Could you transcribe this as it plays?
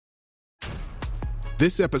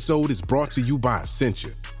This episode is brought to you by Essentia.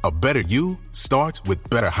 A better you starts with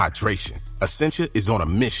better hydration. Essentia is on a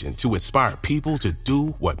mission to inspire people to do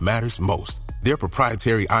what matters most. Their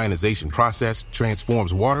proprietary ionization process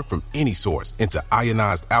transforms water from any source into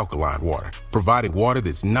ionized alkaline water, providing water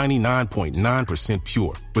that's 99.9%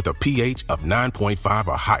 pure with a pH of 9.5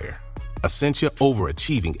 or higher. Essentia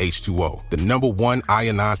overachieving H2O, the #1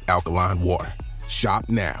 ionized alkaline water. Shop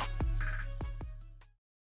now.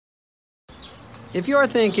 If you're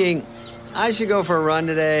thinking, I should go for a run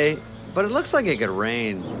today, but it looks like it could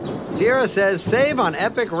rain, Sierra says save on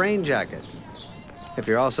epic rain jackets. If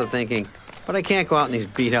you're also thinking, but I can't go out in these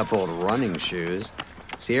beat-up old running shoes,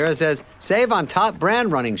 Sierra says save on top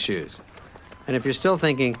brand running shoes. And if you're still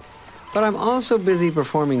thinking, but I'm also busy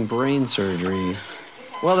performing brain surgery,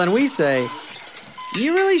 well then we say,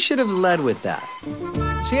 you really should have led with that.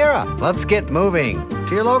 Sierra, let's get moving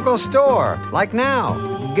to your local store, like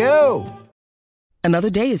now. Go!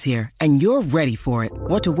 Another day is here, and you're ready for it.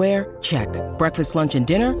 What to wear? Check. Breakfast, lunch, and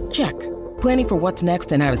dinner? Check. Planning for what's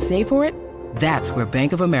next and how to save for it? That's where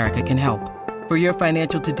Bank of America can help. For your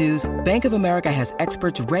financial to-dos, Bank of America has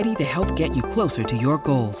experts ready to help get you closer to your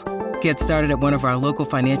goals. Get started at one of our local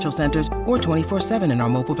financial centers or 24/7 in our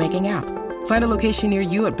mobile banking app. Find a location near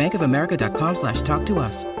you at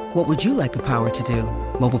bankofamerica.com/talktous. What would you like the power to do?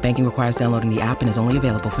 Mobile banking requires downloading the app and is only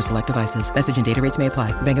available for select devices. Message and data rates may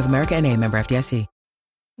apply. Bank of America N.A., member FDIC.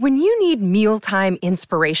 When you need mealtime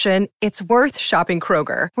inspiration, it's worth shopping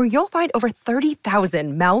Kroger, where you'll find over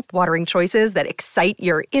 30,000 mouth-watering choices that excite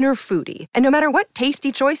your inner foodie. And no matter what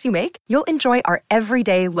tasty choice you make, you'll enjoy our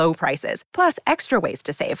everyday low prices, plus extra ways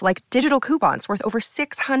to save, like digital coupons worth over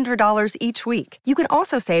 $600 each week. You can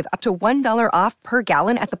also save up to $1 off per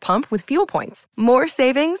gallon at the pump with fuel points. More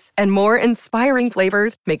savings and more inspiring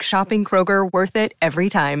flavors make shopping Kroger worth it every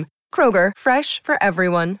time. Kroger, fresh for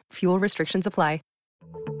everyone. Fuel restrictions apply.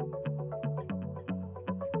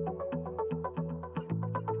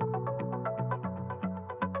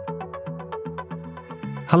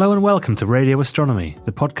 Hello and welcome to Radio Astronomy,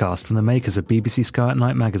 the podcast from the makers of BBC Sky at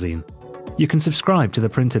Night magazine. You can subscribe to the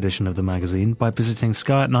print edition of the magazine by visiting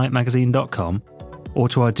skyatnightmagazine.com or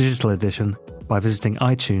to our digital edition by visiting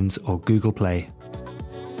iTunes or Google Play.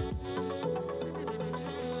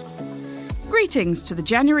 Greetings to the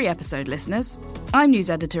January episode, listeners. I'm news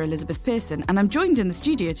editor Elizabeth Pearson, and I'm joined in the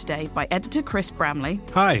studio today by editor Chris Bramley.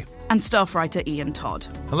 Hi. And staff writer Ian Todd.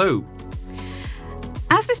 Hello.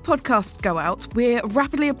 As this podcast go out, we're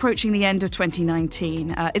rapidly approaching the end of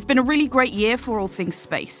 2019. It's been a really great year for all things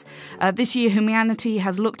space. This year, humanity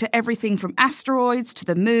has looked at everything from asteroids to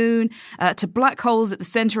the moon, to black holes at the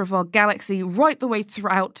centre of our galaxy, right the way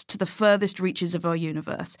throughout to the furthest reaches of our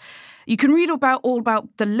universe. You can read all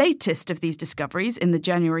about the latest of these discoveries in the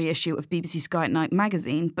January issue of BBC Sky at Night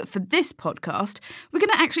magazine, but for this podcast, we're going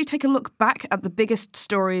to actually take a look back at the biggest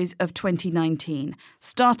stories of 2019,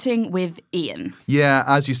 starting with Ian. Yeah,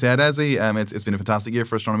 as you said, Ezzy, it's been a fantastic year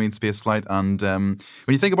for astronomy and spaceflight, and when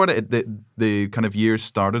you think about it, the kind of year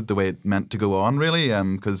started the way it meant to go on, really,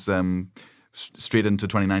 because straight into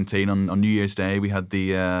 2019 on New Year's Day, we had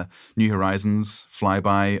the New Horizons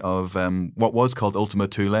flyby of what was called Ultima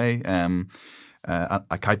Thule, a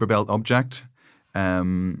Kuiper Belt object.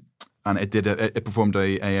 And it performed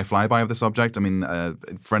a flyby of this object. I mean,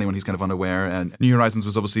 for anyone who's kind of unaware, New Horizons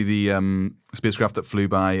was obviously the spacecraft that flew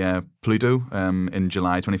by Pluto in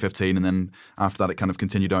July 2015, and then after that it kind of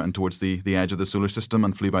continued out and towards the edge of the solar system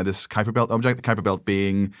and flew by this Kuiper Belt object. The Kuiper Belt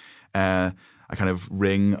being a kind of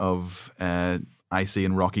ring of icy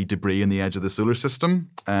and rocky debris in the edge of the solar system.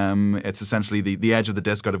 It's essentially the edge of the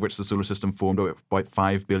disk out of which the solar system formed about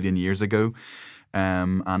 5 billion years ago.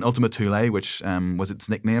 And Ultima Thule, which was its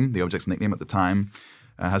nickname, the object's nickname at the time,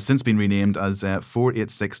 has since been renamed as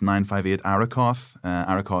 486958 Arakoth,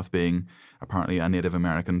 Arakoth being apparently a Native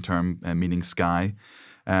American term meaning sky.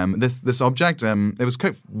 This object, it was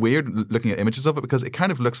quite weird looking at images of it because it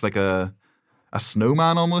kind of looks like a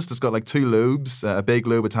snowman almost. It's got like two lobes, a big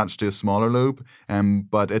lobe attached to a smaller lobe.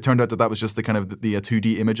 But it turned out that was just the kind of the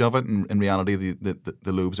 2D image of it. In reality,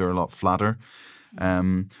 the lobes are a lot flatter.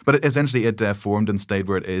 But essentially it formed and stayed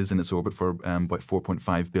where it is in its orbit for about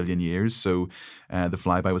 4.5 billion years. So the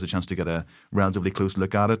flyby was a chance to get a relatively close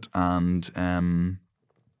look at it. And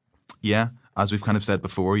as we've kind of said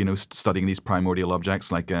before, studying these primordial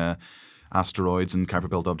objects like asteroids and Kuiper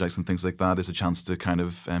Belt objects and things like that is a chance to kind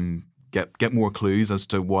of get more clues as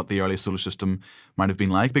to what the early solar system might have been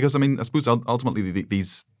like. Because, I mean, I suppose ultimately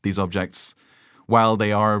these objects, while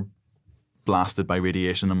they are blasted by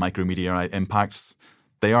radiation and micrometeorite impacts,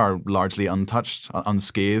 they are largely untouched,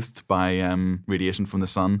 unscathed by radiation from the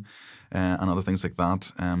sun. and other things like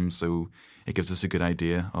that. So it gives us a good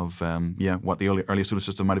idea of what the early solar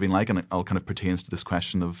system might have been like, and it all kind of pertains to this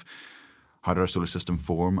question of how did our solar system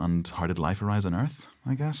form and how did life arise on Earth,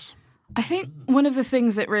 I guess. I think one of the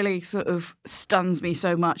things that really sort of stuns me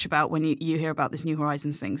so much about when you hear about this New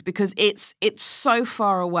Horizons things, because it's so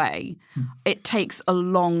far away, it takes a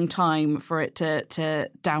long time for it to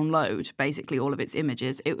download basically all of its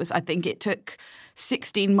images. I think it took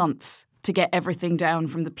 16 months to get everything down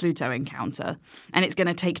from the Pluto encounter, and it's going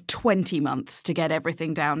to take 20 months to get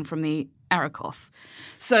everything down from the Arrokoth.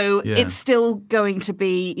 So it's still going to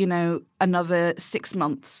be, another 6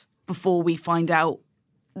 months before we find out,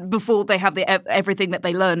 before they have everything that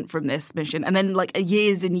they learned from this mission, and then like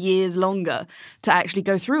years and years longer to actually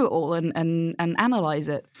go through it all and analyze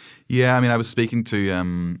it. Yeah, I mean, I was speaking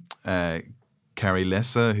to Kerry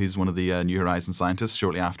Lessa, who's one of the New Horizons scientists,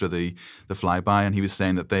 shortly after the flyby, and he was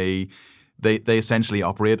saying that they essentially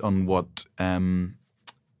operate on what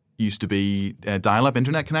used to be a dial-up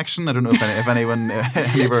internet connection. I don't know if anyone,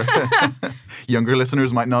 any of our younger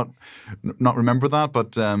listeners might not remember that,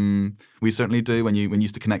 but we certainly do. When you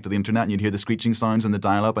used to connect to the internet, and you'd hear the screeching sounds in the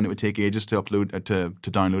dial-up, and it would take ages to upload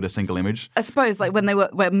to download a single image. I suppose, like when they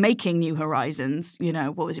were making New Horizons,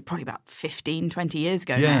 what was it? Probably about 15, 20 years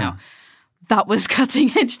ago now. That was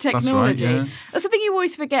cutting-edge technology. That's right, yeah. That's the thing you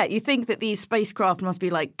always forget. You think that these spacecraft must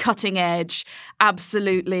be like cutting-edge,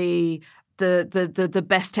 absolutely the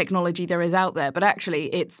best technology there is out there. But actually,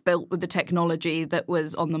 it's built with the technology that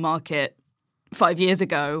was on the market 5 years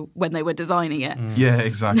ago when they were designing it. Yeah,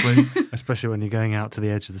 exactly. Especially when you're going out to the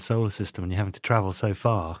edge of the solar system and you're having to travel so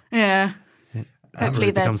far. Yeah. Hopefully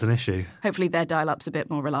it becomes an issue. Hopefully their dial-up's a bit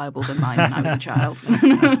more reliable than mine when I was a child.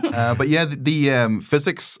 But yeah, the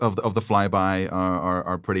physics of the flyby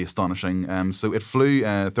are pretty astonishing. So it flew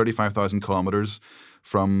 35,000 kilometers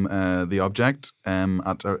from the object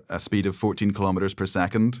at a speed of 14 kilometers per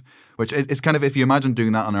second, which is kind of, if you imagine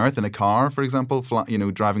doing that on Earth in a car, for example,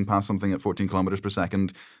 driving past something at 14 kilometers per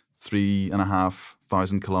second,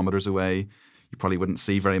 3,500 kilometers away, you probably wouldn't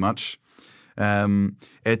see very much.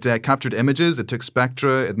 It captured images, it took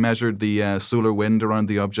spectra, it measured the solar wind around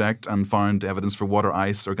the object and found evidence for water,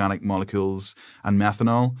 ice, organic molecules, and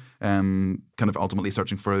methanol, kind of ultimately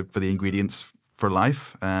searching for the ingredients for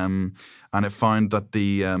life. And it found that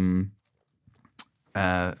the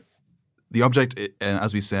object,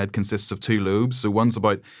 as we said, consists of two lobes. So one's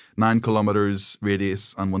about 9 kilometers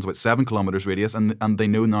radius and one's about 7 kilometers radius. And they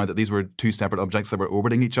know now that these were two separate objects that were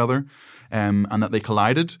orbiting each other and that they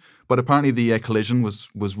collided. But apparently the collision was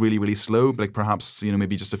really, really slow, like perhaps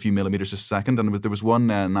maybe just a few millimeters a second. And there was one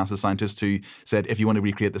NASA scientist who said, if you want to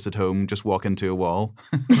recreate this at home, just walk into a wall.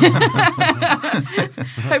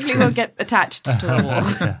 Hopefully we'll get attached to a wall.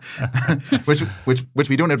 which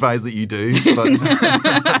we don't advise that you do. But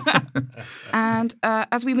And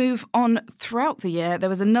as we move on throughout the year, there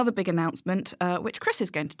was another big announcement, which Chris is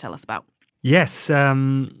going to tell us about. Yes,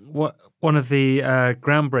 one of the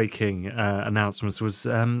groundbreaking announcements was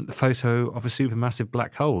a photo of a supermassive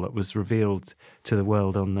black hole that was revealed to the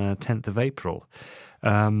world on the 10th of April.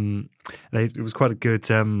 It was quite a good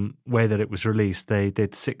way that it was released. They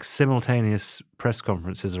did 6 simultaneous press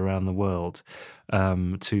conferences around the world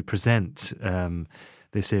to present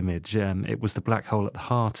this image. It was the black hole at the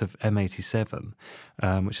heart of M87,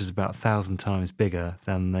 which is about 1,000 times bigger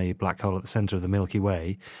than the black hole at the centre of the Milky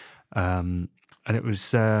Way. And it was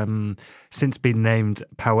since been named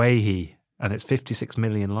Pauehi, and it's 56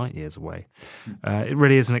 million light years away. It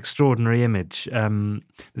really is an extraordinary image. The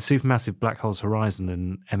supermassive black hole's horizon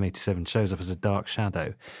in M87 shows up as a dark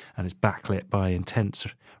shadow, and it's backlit by intense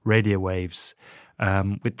radio waves,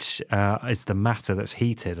 which is the matter that's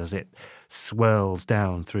heated as it swirls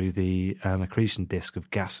down through the accretion disk of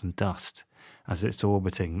gas and dust as it's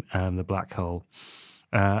orbiting the black hole.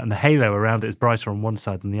 And the halo around it is brighter on one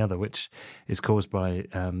side than the other, which is caused by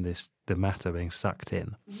the matter being sucked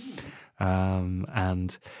in.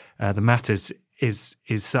 And the matter is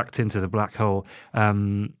sucked into the black hole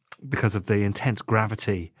because of the intense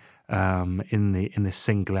gravity in this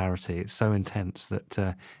singularity. It's so intense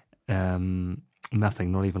that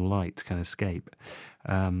nothing, not even light, can escape.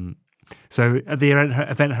 So at the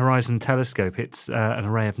Event Horizon Telescope, it's an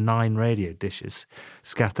array of 9 radio dishes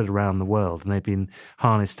scattered around the world, and they've been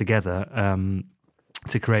harnessed together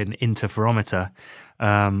to create an interferometer,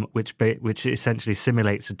 which essentially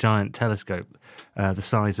simulates a giant telescope the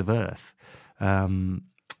size of Earth. And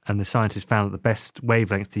the scientists found that the best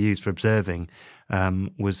wavelength to use for observing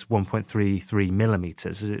was 1.33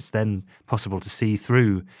 millimeters. It's then possible to see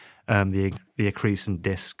through the accretion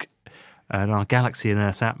disk And our galaxy and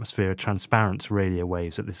Earth's atmosphere are transparent to radio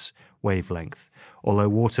waves at this wavelength, although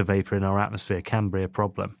water vapour in our atmosphere can be a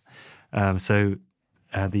problem. So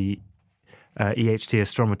the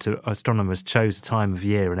EHT astronomers chose a time of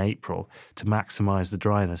year in April to maximise the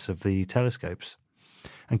dryness of the telescopes.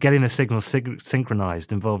 And getting the signals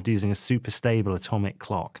synchronised involved using a super stable atomic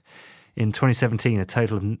clock. In 2017, a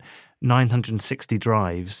total of 960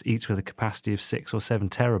 drives, each with a capacity of 6 or 7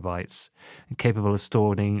 terabytes, and capable of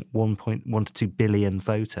storing 1.1 to 2 billion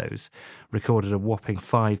photos, recorded a whopping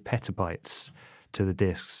 5 petabytes to the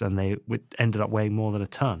disks, and they ended up weighing more than a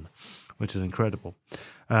ton, which is incredible.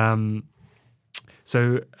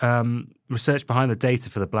 Research behind the data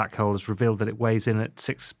for the black hole has revealed that it weighs in at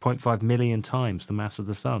 6.5 million times the mass of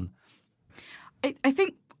the sun. I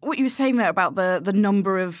think what you were saying there about the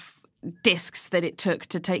number of disks that it took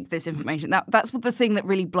to take this information, that's what the thing that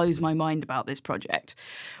really blows my mind about this project.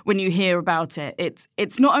 When you hear about it,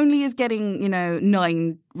 it's not only is getting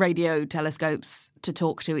 9 radio telescopes to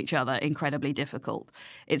talk to each other incredibly difficult,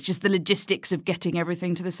 it's just the logistics of getting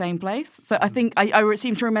everything to the same place. So I think I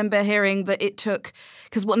seem to remember hearing that it took,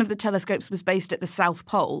 because one of the telescopes was based at the South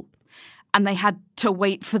Pole, and they had to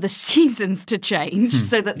wait for the seasons to change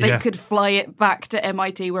so that they could fly it back to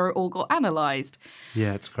MIT where it all got analysed.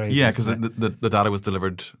 Yeah, it's crazy. Yeah, because the data was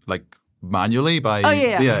delivered like manually by.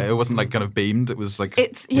 It wasn't like kind of beamed. It was like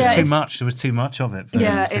it was too much. There was too much of it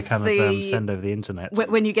to kind of send over the internet.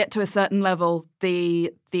 When you get to a certain level,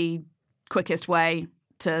 the quickest way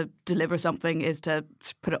to deliver something is to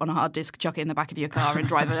put it on a hard disk, chuck it in the back of your car, and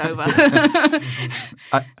drive it over.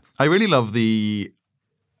 I really love the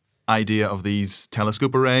idea of these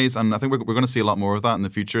telescope arrays, and I think we're going to see a lot more of that in the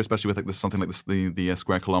future, especially with something like this, the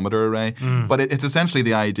square kilometer array. But it's essentially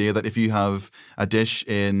the idea that if you have a dish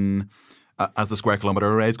in, as the square kilometer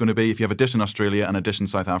array is going to be, if you have a dish in Australia and a dish in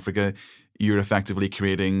South Africa, you're effectively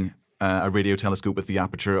creating a radio telescope with the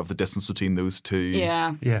aperture of the distance between those two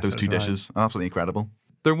two dishes. Right. Absolutely incredible.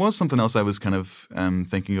 There was something else I was kind of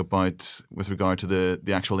thinking about with regard to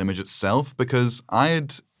the actual image itself, because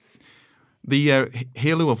the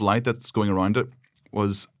halo of light that's going around it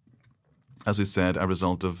was, as we said, a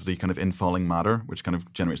result of the kind of infalling matter, which kind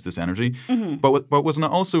of generates this energy. Mm-hmm. But wasn't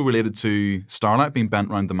it also related to starlight being bent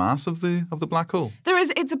around the mass of the black hole? There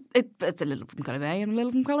is. It's a little from column A and a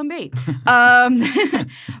little from column B.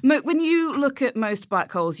 When you look at most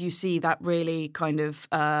black holes, you see that really kind of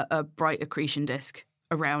a bright accretion disk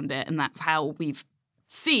around it, and that's how we've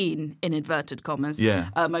seen, in inverted commas,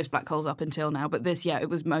 most black holes up until now. But this, it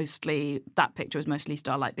was mostly, that picture was mostly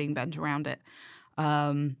starlight being bent around it,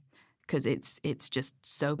 because it's just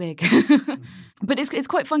so big. But it's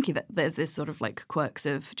quite funky that there's this sort of like quirks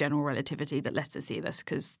of general relativity that lets us see this,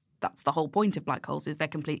 because that's the whole point of black holes, is they're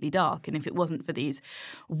completely dark. And if it wasn't for these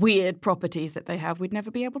weird properties that they have, we'd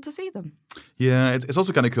never be able to see them. Yeah, it's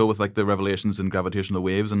also kind of cool with like the revelations in gravitational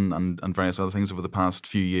waves and various other things over the past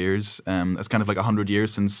few years. It's kind of like 100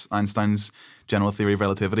 years since Einstein's general theory of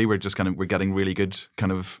relativity. We're getting really good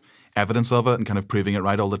kind of evidence of it and kind of proving it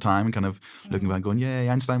right all the time and kind of looking back going, yay,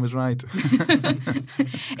 Einstein was right.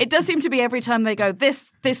 It does seem to be every time they go,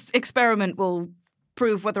 this experiment will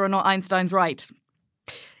prove whether or not Einstein's right.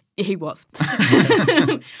 He was,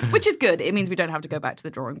 which is good. It means we don't have to go back to the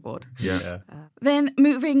drawing board. Yeah. Then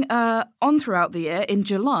moving on throughout the year, in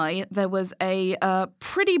July, there was a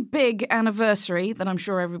pretty big anniversary that I'm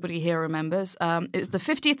sure everybody here remembers. It was the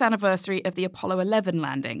 50th anniversary of the Apollo 11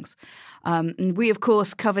 landings. And we, of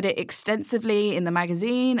course, covered it extensively in the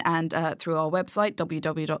magazine and through our website,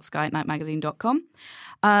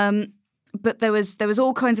 www.skyatnightmagazine.com. But there was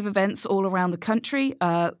all kinds of events all around the country.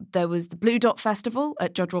 There was the Blue Dot Festival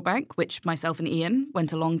at Jodrell Bank, which myself and Ian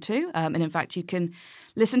went along to. And in fact, you can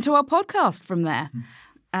listen to our podcast from there.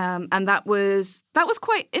 And that was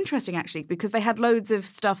quite interesting, actually, because they had loads of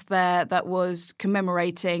stuff there that was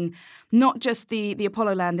commemorating not just the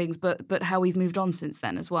Apollo landings, but how we've moved on since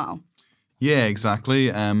then as well. Yeah, exactly.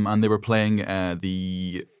 And they were playing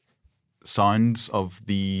the sounds of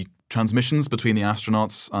the transmissions between the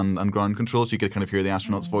astronauts and ground control, so you could kind of hear the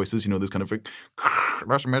astronauts' voices, those kind of like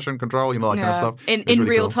mission control, that kind of stuff. In really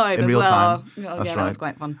real time as well. That's right. That was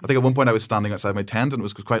quite fun. I think at one point I was standing outside my tent and it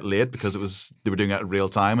was quite late because they were doing it in real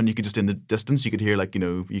time, and you could just in the distance you could hear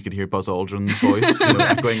you could hear Buzz Aldrin's voice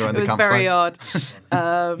echoing around the campsite. It was very odd.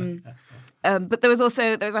 But there was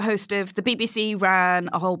a host of, the BBC ran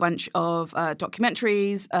a whole bunch of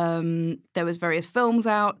documentaries. There was various films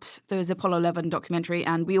out. There was Apollo 11 documentary,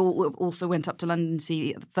 and we also went up to London to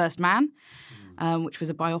see The First Man, which was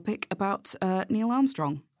a biopic about Neil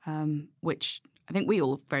Armstrong, which I think we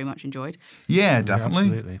all very much enjoyed. Yeah, definitely. Yeah,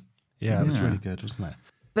 absolutely. Yeah, it was really good, wasn't it?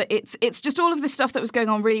 But it's just all of this stuff that was going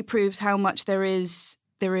on really proves how much there is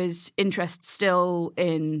interest still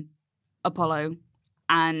in Apollo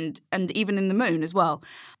and even in the moon as well.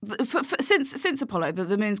 Since Apollo,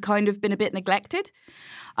 the moon's kind of been a bit neglected.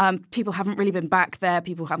 People haven't really been back there.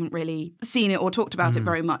 People haven't really seen it or talked about it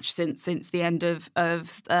very much since the end of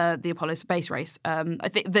the Apollo space race. I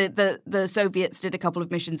think the Soviets did a couple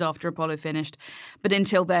of missions after Apollo finished, but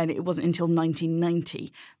until then, it wasn't until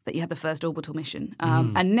 1990 that you had the first orbital mission.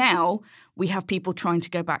 And now we have people trying to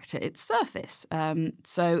go back to its surface.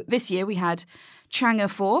 So this year we had Chang'e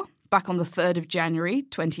 4 back on the 3rd of January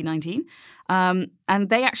 2019. And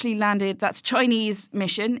they actually landed, that's Chinese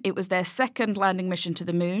mission. It was their second landing mission to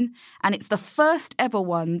the moon. And it's the first ever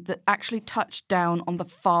one that actually touched down on the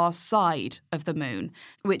far side of the moon,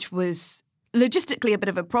 which was logistically a bit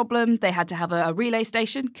of a problem. They had to have a relay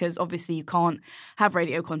station because obviously you can't have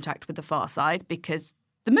radio contact with the far side because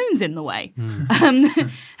the moon's in the way.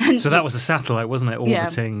 So that was a satellite, wasn't it,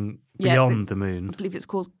 orbiting beyond the moon? I believe it's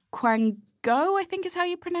called Quang Go, I think is how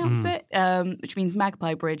you pronounce it, which means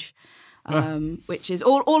Magpie Bridge, which is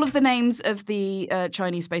all of the names of the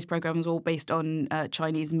Chinese space program is all based on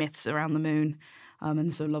Chinese myths around the moon, and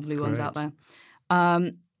there's some lovely ones out there.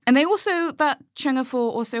 And they also, that Chang'e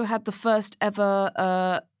 4 also had the first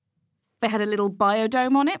ever, they had a little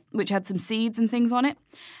biodome on it, which had some seeds and things on it,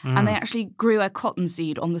 and they actually grew a cotton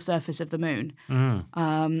seed on the surface of the moon.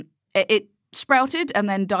 It sprouted and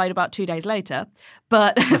then died about 2 days later,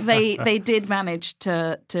 but they did manage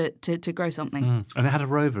to grow something. And it had a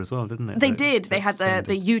rover as well, didn't it? They did. They had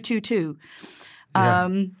the U-22,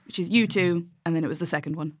 which is U2, and then it was the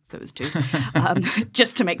second one, so it was 2.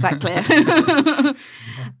 Just to make that clear.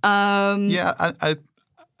 I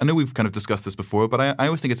know we've kind of discussed this before, but I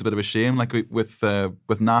always think it's a bit of a shame, like with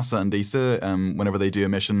NASA and ESA, whenever they do a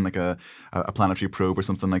mission, like a planetary probe or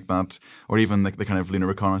something like that, or even like the kind of lunar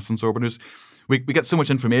reconnaissance orbiters, we get so much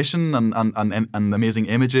information and amazing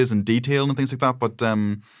images and detail and things like that, but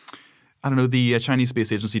I don't know, the Chinese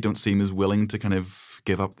Space Agency don't seem as willing to kind of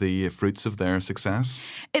give up the fruits of their success.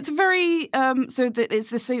 It's very it's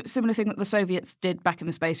the similar thing that the Soviets did back in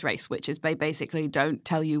the space race, which is they basically don't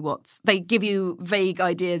tell you they give you vague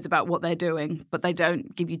ideas about what they're doing, but they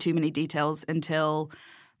don't give you too many details until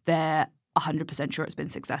they're 100% sure it's been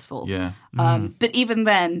successful. Yeah. But even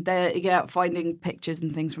then, finding pictures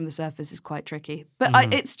and things from the surface is quite tricky.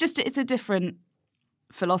 But it's a different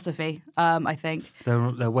philosophy, I think.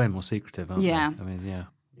 They're way more secretive, aren't they? I mean,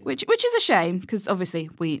 Which is a shame, because obviously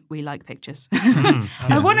we like pictures.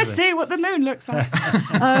 I want to see what the moon looks like.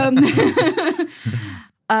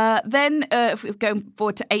 Then, if we're going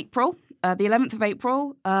forward to April, the 11th of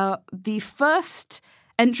April, the first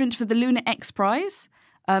entrant for the Lunar X Prize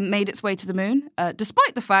made its way to the moon,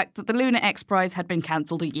 despite the fact that the Lunar X Prize had been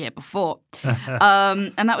cancelled a year before.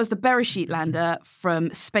 And that was the Bereshit lander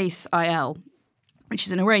from Space IL, which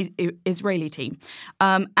is an Israeli team.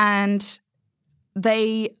 And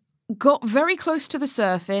they got very close to the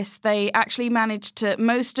surface. They actually managed to,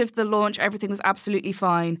 most of the launch, everything was absolutely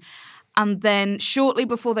fine. And then shortly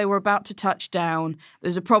before they were about to touch down, there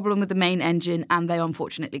was a problem with the main engine and they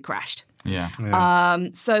unfortunately crashed.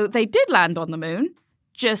 So they did land on the moon,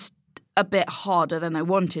 just a bit harder than they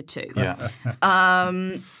wanted to.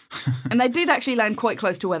 And they did actually land quite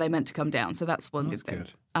close to where they meant to come down, so that's one good thing.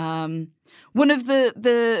 One of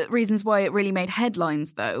the reasons why it really made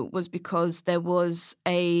headlines, though, was because there was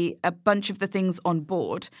a bunch of the things on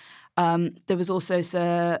board. There was also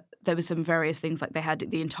some various things, like they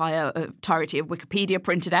had the entirety of Wikipedia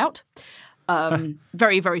printed out.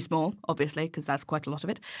 Very, very small, obviously, because that's quite a lot of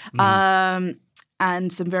it.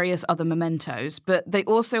 And some various other mementos. But they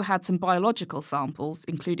also had some biological samples,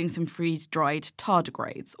 including some freeze-dried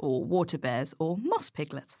tardigrades or water bears or moss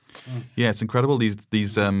piglets. Yeah, it's incredible,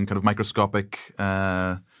 these kind of microscopic,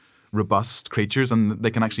 robust creatures, and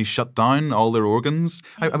they can actually shut down all their organs.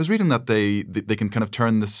 I was reading that they can kind of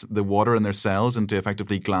turn the water in their cells into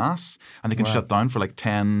effectively glass, and they can shut down for like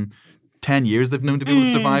 10 years they've known to be able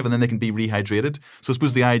to survive, and then they can be rehydrated. So I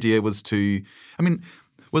suppose the idea was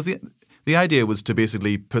the idea was to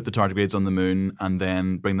basically put the tardigrades on the moon and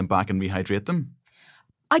then bring them back and rehydrate them.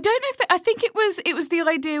 I don't know if I think it was the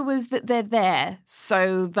idea was that they're there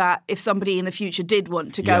so that if somebody in the future did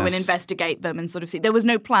want to go and investigate them and sort of see, there was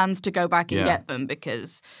no plans to go back and get them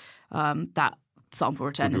because that sample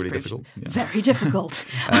return is really very difficult.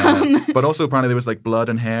 But also apparently there was like blood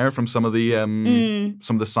and hair from some of the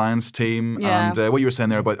science team, and what you were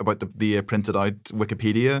saying there about the printed out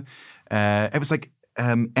Wikipedia, it was like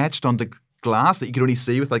etched onto glass that you could only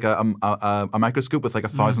see with like a microscope with like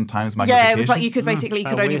 1,000 times magnification. Yeah, it was like you could basically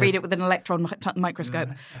only weird. read it with an electron microscope.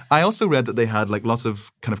 I also read that they had like lots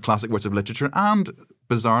of kind of classic works of literature, and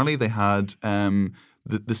bizarrely they had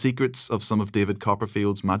the secrets of some of David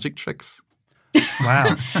Copperfield's magic tricks. Wow.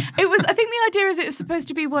 I think the idea is it was supposed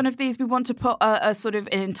to be one of these, we want to put a sort of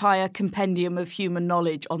an entire compendium of human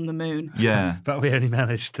knowledge on the moon. Yeah. But we only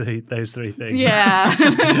managed those three things. Yeah.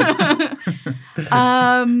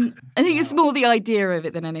 I think it's more the idea of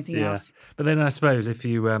it than anything else. But then I suppose if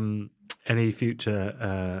you, any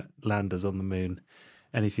future landers on the moon,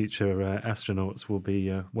 any future astronauts will be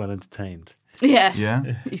well entertained. Yes.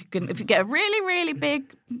 Yeah. If you get a really, really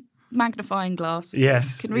big magnifying glass.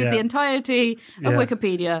 Yes. You can read the entirety of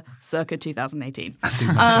Wikipedia circa 2018.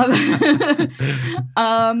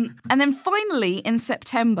 And then finally, in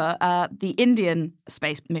September, the Indian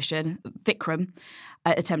space mission, Vikram,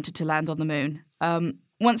 attempted to land on the moon.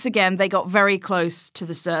 Once again, they got very close to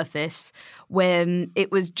the surface when it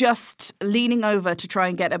was just leaning over to try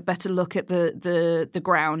and get a better look at the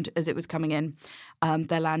ground as it was coming in,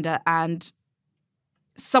 their lander, and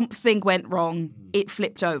something went wrong. It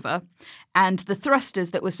flipped over, and the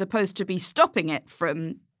thrusters that were supposed to be stopping it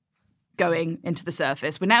from going into the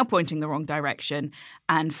surface were now pointing the wrong direction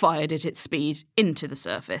and fired at its speed into the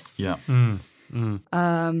surface. Yeah.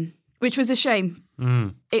 Which was a shame.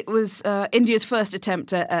 It was India's first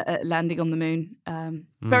attempt at landing on the moon.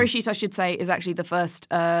 Bereshit, I should say, is actually the first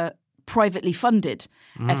privately funded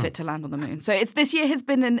effort to land on the moon. So this year has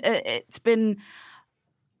been it's been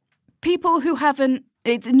people who haven't.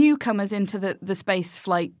 It's newcomers into the space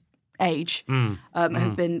flight age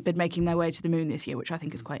have been making their way to the moon this year, which I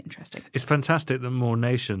think is quite interesting. It's fantastic that more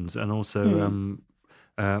nations and also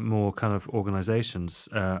more kind of organisations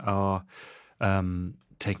are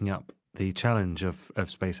taking up the challenge of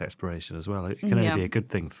space exploration as well. It can only be a good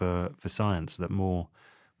thing for science that more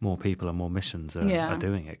people and more missions are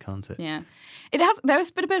doing it, can't it? Yeah, there's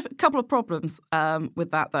been a couple of problems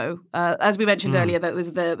with that, though. As we mentioned earlier, that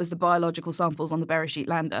was the biological samples on the Bereshit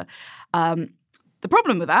lander. The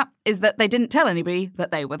problem with that is that they didn't tell anybody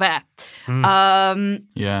that they were there.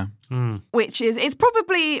 Which it's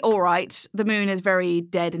probably all right. The moon is very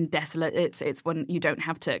dead and desolate. It's when you don't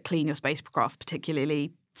have to clean your spacecraft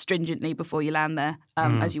particularly stringently before you land there,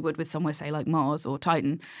 as you would with somewhere, say, like Mars or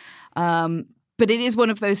Titan. But it is one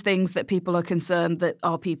of those things that people are concerned that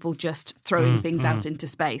are people just throwing things out into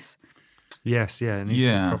space. Yes, it needs to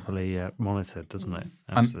be properly monitored, doesn't it?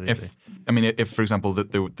 Absolutely. And if for example,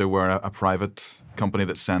 that there were a private company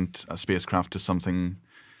that sent a spacecraft to something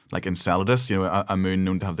like Enceladus, a moon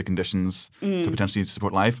known to have the conditions to potentially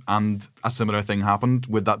support life, and a similar thing happened,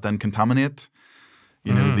 would that then contaminate,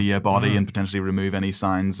 the body and potentially remove any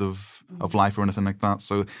signs of life or anything like that?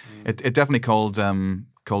 So it definitely called the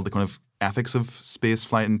kind of ethics of space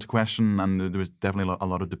flight into question, and there was definitely a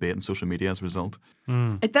lot of debate on social media as a result.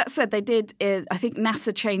 That said, they did. I think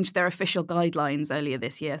NASA changed their official guidelines earlier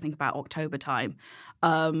this year. I think about October time,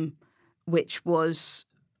 which was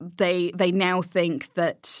they now think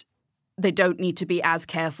that they don't need to be as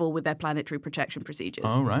careful with their planetary protection procedures.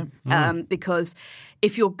 Oh, right. Because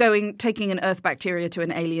if you're taking an Earth bacteria to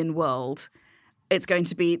an alien world,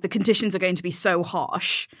 the conditions are going to be so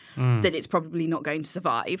harsh that it's probably not going to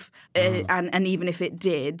survive. And even if it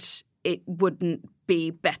did, it wouldn't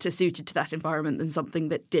be better suited to that environment than something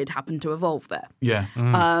that did happen to evolve there. Yeah.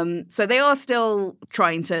 So they are still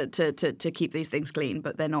trying to keep these things clean,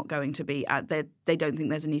 but they're not going to be. They don't think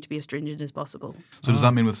there's a need to be as stringent as possible. So does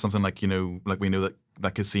that mean with something like like we know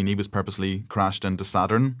that Cassini was purposely crashed into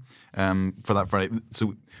Saturn for that Friday?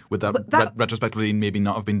 So would that retrospectively maybe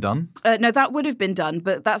not have been done? No, that would have been done,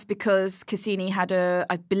 but that's because Cassini had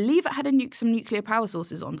I believe it had some nuclear power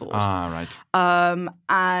sources on board. Ah, right.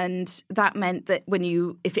 And that meant that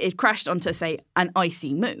if it had crashed onto, say, an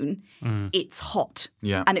icy moon, it's hot.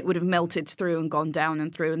 Yeah. And it would have melted through and gone down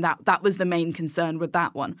and through. And that was the main concern with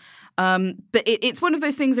that one. But it's one of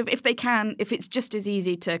those things of if it's just as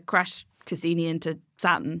easy to crash Cassini into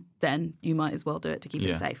Saturn, then you might as well do it to keep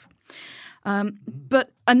it safe.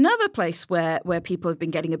 But another place where people have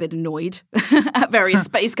been getting a bit annoyed at various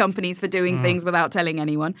space companies for doing things without telling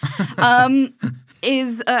anyone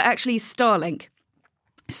is actually Starlink.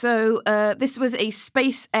 So this was a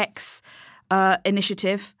SpaceX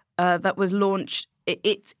initiative that was launched.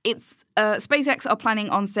 SpaceX are planning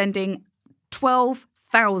on sending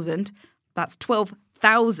 12,000. That's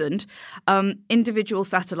 12,000 individual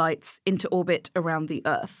satellites into orbit around the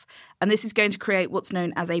Earth. And this is going to create what's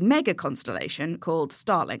known as a mega constellation called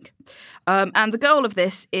Starlink. And the goal of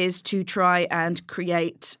this is to try and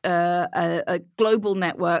create a global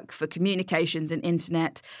network for communications and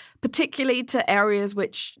internet, particularly to areas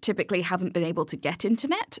which typically haven't been able to get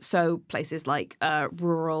internet. So places like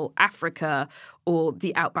rural Africa or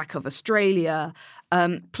the outback of Australia,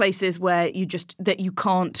 places where you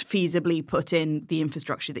can't feasibly put in the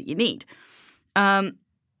infrastructure that you need.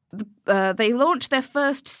 They launched their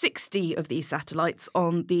first 60 of these satellites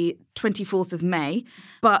on the 24th of May,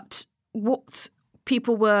 but what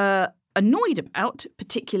people were annoyed about,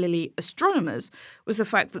 particularly astronomers, was the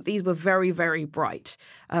fact that these were very, very bright.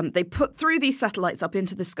 They put through these satellites up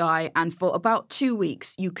into the sky, and for about 2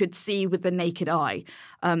 weeks, you could see with the naked eye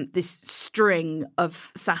this string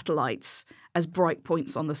of satellites as bright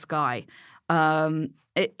points on the sky.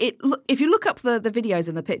 If you look up the videos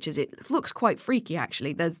and the pictures, it looks quite freaky,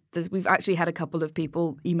 actually. We've actually had a couple of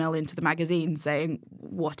people email into the magazine saying,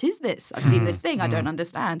 "What is this? I've seen this thing. I don't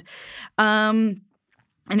understand."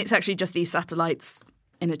 And it's actually just these satellites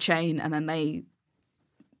in a chain, and then they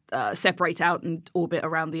separate out and orbit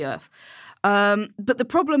around the Earth. But the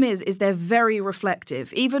problem is they're very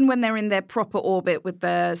reflective. Even when they're in their proper orbit with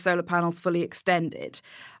their solar panels fully extended,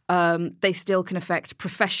 they still can affect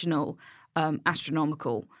professional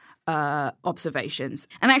astronomical observations.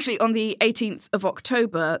 And actually, on the 18th of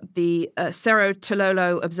October, the Cerro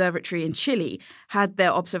Tololo Observatory in Chile had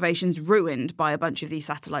their observations ruined by a bunch of these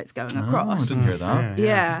satellites going across. Oh, I didn't hear that.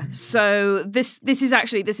 Yeah. So this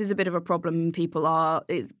is a bit of a problem. People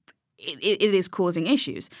it is causing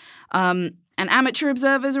issues. And amateur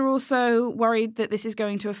observers are also worried that this is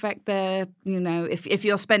going to affect their, if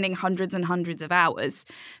you're spending hundreds and hundreds of hours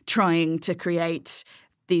trying to create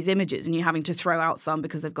these images and you're having to throw out some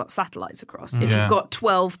because they've got satellites across. If you've got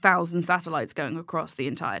 12,000 satellites going across the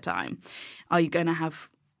entire time, are you going to have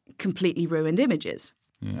completely ruined images?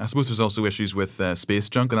 Yeah, I suppose there's also issues with space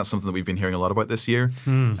junk, and that's something that we've been hearing a lot about this year.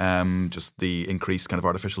 Just the increased kind of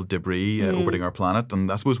artificial debris orbiting our planet. And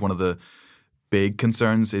I suppose one of the big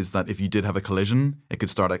concerns is that if you did have a collision, it could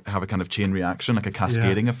have a kind of chain reaction, like a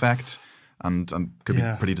cascading effect, and could be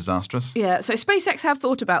pretty disastrous. Yeah, so SpaceX have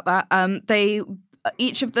thought about that.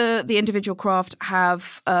 Each of the individual craft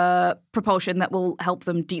have propulsion that will help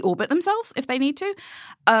them deorbit themselves if they need to.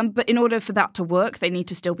 But in order for that to work, they need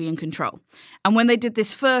to still be in control. And when they did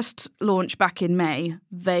this first launch back in May,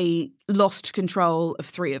 they lost control of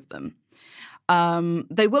 3 of them.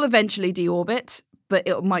 They will eventually deorbit, but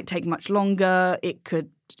it might take much longer.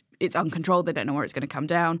 It's uncontrolled. They don't know where it's going to come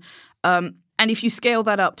down. And if you scale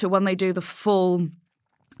that up to when they do the full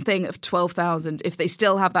thing of 12,000, if they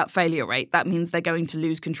still have that failure rate, that means they're going to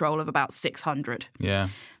lose control of about 600. Yeah.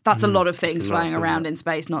 That's a lot of things flying around in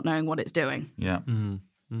space not knowing what it's doing. Yeah.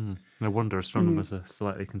 No wonder astronomers are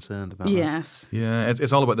slightly concerned about that. Yes. Yeah,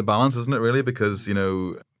 it's all about the balance, isn't it, really? Because,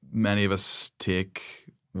 many of us take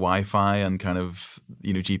Wi-Fi and kind of,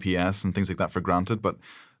 GPS and things like that for granted, but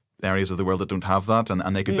areas of the world that don't have that,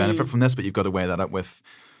 and they could benefit from this, but you've got to weigh that up with,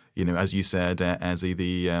 as you said, Ezzy,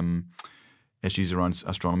 the issues around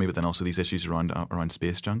astronomy, but then also these issues around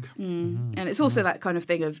space junk. And it's also that kind of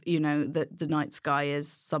thing of, that the night sky is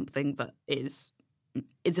something that it's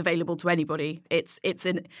available to anybody. It's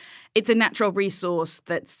a natural resource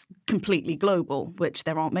that's completely global, which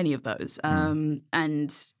there aren't many of those.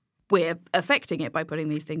 And we're affecting it by putting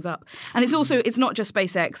these things up. And it's not just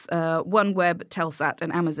SpaceX. OneWeb, Telsat,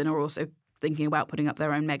 and Amazon are also thinking about putting up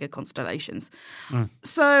their own mega constellations.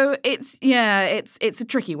 So it's a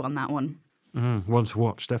tricky one, that one. One to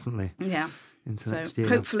watch, definitely. Yeah. Into next year.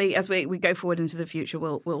 Hopefully, as we go forward into the future,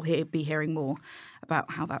 we'll be hearing more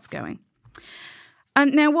about how that's going.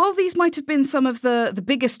 And now, while these might have been some of the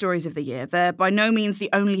biggest stories of the year, they're by no means the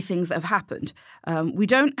only things that have happened. We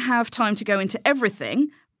don't have time to go into everything,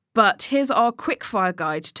 but here's our quick-fire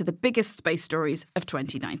guide to the biggest space stories of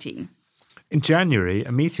 2019. In January,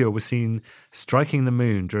 a meteor was seen striking the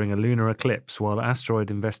moon during a lunar eclipse, while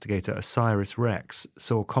asteroid investigator OSIRIS-REx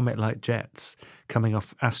saw comet-like jets coming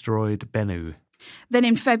off asteroid Bennu. Then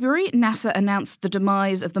in February, NASA announced the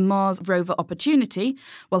demise of the Mars rover Opportunity,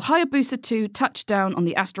 while Hayabusa 2 touched down on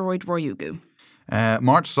the asteroid Ryugu.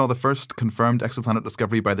 March saw the first confirmed exoplanet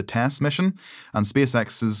discovery by the TESS mission, and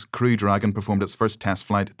SpaceX's Crew Dragon performed its first test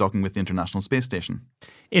flight, docking with the International Space Station.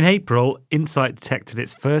 In April, InSight detected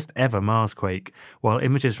its first ever Marsquake, while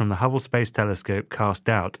images from the Hubble Space Telescope cast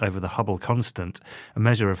doubt over the Hubble constant, a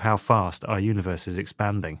measure of how fast our universe is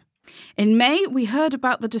expanding. In May, we heard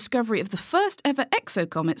about the discovery of the first ever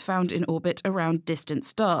exocomets found in orbit around distant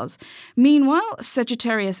stars. Meanwhile,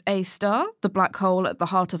 Sagittarius A star, the black hole at the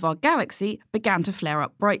heart of our galaxy, began to flare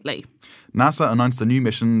up brightly. NASA announced a new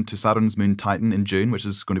mission to Saturn's moon Titan in June, which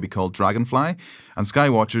is going to be called Dragonfly, and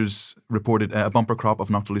skywatchers reported a bumper crop of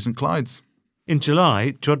noctilucent clouds. In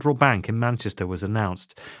July, Jodrell Bank in Manchester was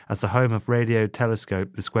announced as the home of Radio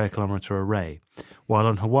Telescope, the Square Kilometre Array, while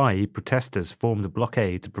on Hawaii, protesters formed a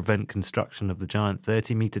blockade to prevent construction of the giant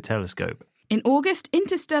 30-metre telescope. In August,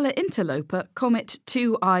 interstellar interloper Comet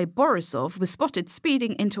 2I Borisov was spotted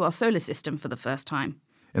speeding into our solar system for the first time.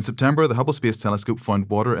 In September, the Hubble Space Telescope found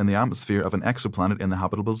water in the atmosphere of an exoplanet in the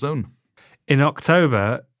habitable zone. In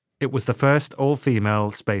October, it was the first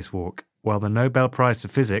all-female spacewalk, while the Nobel Prize for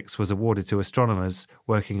Physics was awarded to astronomers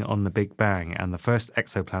working on the Big Bang and the first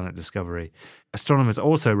exoplanet discovery. Astronomers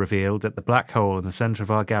also revealed that the black hole in the centre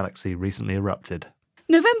of our galaxy recently erupted.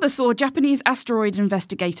 November saw Japanese asteroid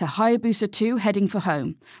investigator Hayabusa 2 heading for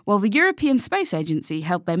home, while the European Space Agency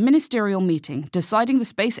held their ministerial meeting deciding the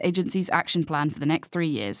space agency's action plan for the next 3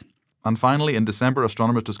 years. And finally, in December,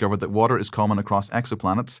 astronomers discovered that water is common across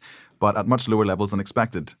exoplanets, but at much lower levels than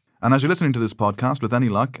expected. And as you're listening to this podcast, with any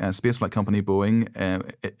luck, spaceflight company Boeing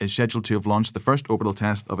is scheduled to have launched the first orbital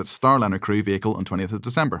test of its Starliner crew vehicle on 20th of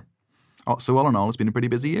December. So all in all, it's been a pretty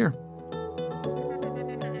busy year.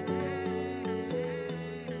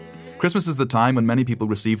 Christmas is the time when many people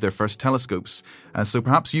receive their first telescopes, so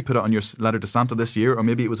perhaps you put it on your letter to Santa this year, or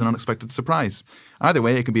maybe it was an unexpected surprise. Either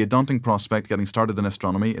way, it can be a daunting prospect getting started in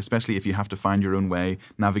astronomy, especially if you have to find your own way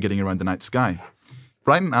navigating around the night sky.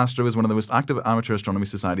 Brighton Astro is one of the most active amateur astronomy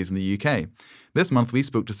societies in the UK. This month we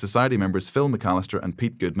spoke to society members Phil McAllister and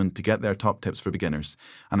Pete Goodman to get their top tips for beginners.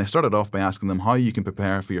 And I started off by asking them how you can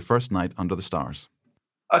prepare for your first night under the stars.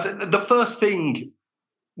 I said the first thing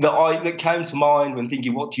that came to mind when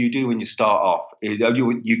thinking what do you do when you start off is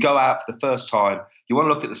you go out for the first time, you want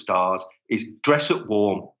to look at the stars, is dress up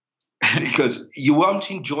warm because you won't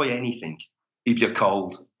enjoy anything if you're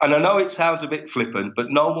cold. And I know it sounds a bit flippant,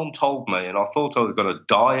 but no one told me, and I thought I was going to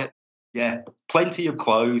diet. Yeah, plenty of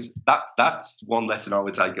clothes. That's one lesson I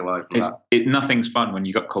would take away from that. Nothing's fun when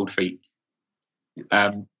you've got cold feet.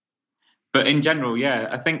 But in general, yeah,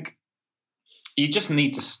 I think you just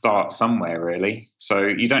need to start somewhere, really. So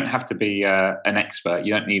you don't have to be an expert.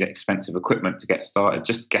 You don't need expensive equipment to get started.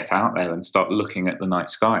 Just get out there and start looking at the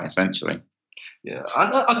night sky, essentially. Yeah,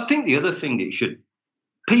 and I think the other thing that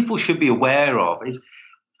people should be aware of is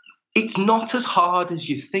it's not as hard as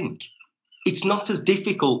you think. It's not as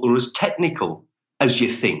difficult or as technical as you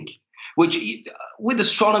think. Which, with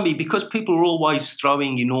astronomy, because people are always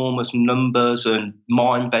throwing enormous numbers and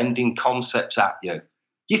mind-bending concepts at you,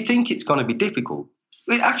 you think it's going to be difficult.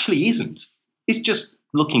 It actually isn't. It's just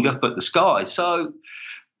looking up at the sky. So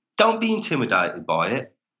don't be intimidated by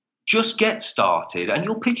it. Just get started and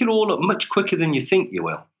you'll pick it all up much quicker than you think you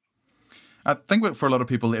will. I think for a lot of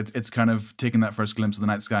people, it's kind of taking that first glimpse of the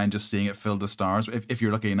night sky and just seeing it filled with stars, if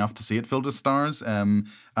you're lucky enough to see it filled with stars. And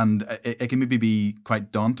it can maybe be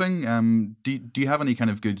quite daunting. Do you have any kind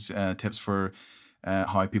of good tips for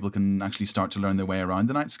how people can actually start to learn their way around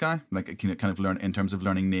the night sky? Like, can you kind of learn in terms of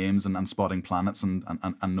learning names and spotting planets and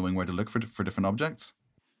knowing where to look for different objects?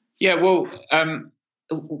 Yeah, well,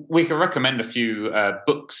 we can recommend a few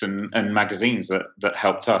books and magazines that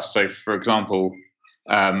helped us. So, for example,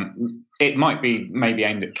 it might be maybe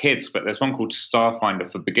aimed at kids, but there's one called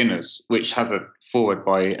Starfinder for Beginners, which has a foreword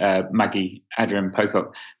by Maggie Adrian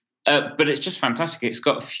Pocock. But it's just fantastic. It's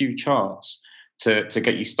got a few charts to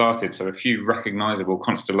get you started, so a few recognisable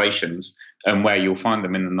constellations and where you'll find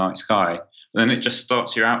them in the night sky. And then it just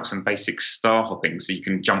starts you out with some basic star hopping, so you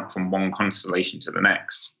can jump from one constellation to the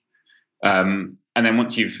next. And then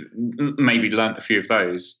once you've maybe learnt a few of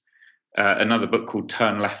those, another book called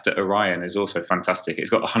Turn Left at Orion is also fantastic. It's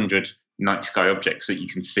got 100 night sky objects that you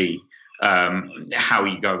can see, how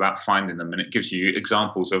you go about finding them, and it gives you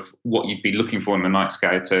examples of what you'd be looking for in the night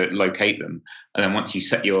sky to locate them. And then once you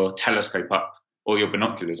set your telescope up or your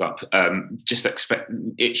binoculars up,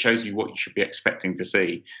 it shows you what you should be expecting to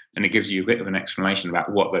see, and it gives you a bit of an explanation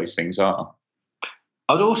about what those things are.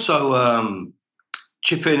 I'd also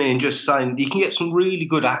chip in and just saying you can get some really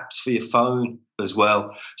good apps for your phone as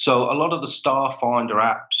well. So a lot of the Starfinder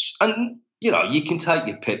apps, and you can take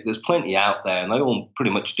your pick. There's plenty out there, and they all pretty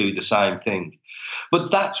much do the same thing. But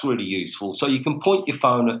that's really useful. So you can point your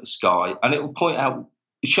phone at the sky, and it will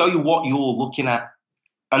show you what you're looking at,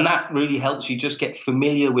 and that really helps you just get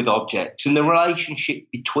familiar with objects and the relationship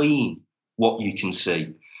between what you can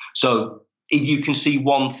see. So if you can see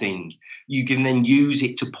one thing, you can then use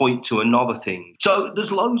it to point to another thing. So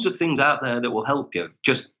there's loads of things out there that will help you.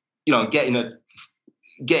 Just getting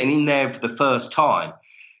in there for the first time.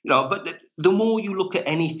 But the more you look at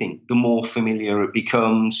anything, the more familiar it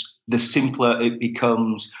becomes, the simpler it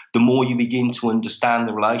becomes, the more you begin to understand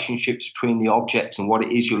the relationships between the objects and what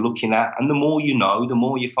it is you're looking at. And the more you know, the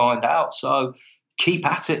more you find out. So keep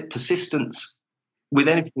at it, persistence. With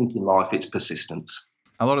anything in life, it's persistence.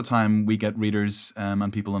 A lot of time we get readers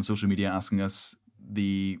and people on social media asking us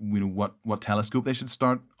what telescope they should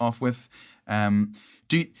start off with.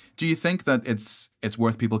 Do you think that it's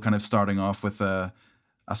worth people kind of starting off with a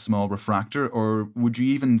small refractor, or would you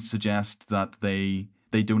even suggest that they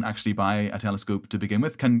don't actually buy a telescope to begin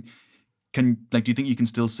with? Do you think you can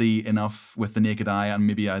still see enough with the naked eye and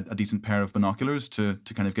maybe a decent pair of binoculars to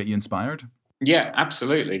kind of get you inspired? Yeah,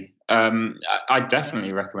 absolutely. I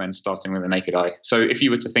definitely recommend starting with the naked eye. So if you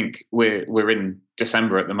were to think we're in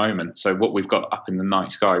December at the moment, so what we've got up in the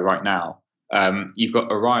night sky right now, you've got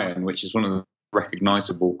Orion, which is one of the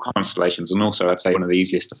recognizable constellations, and also I'd say one of the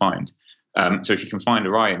easiest to find. So if you can find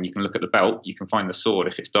Orion, you can look at the belt, you can find the sword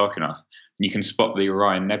if it's dark enough, and you can spot the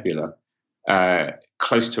Orion Nebula.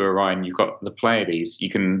 Close to Orion, you've got the Pleiades. You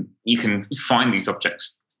can find these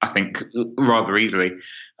objects, I think, rather easily,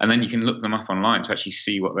 and then you can look them up online to actually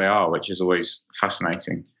see what they are, which is always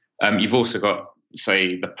fascinating. You've also got,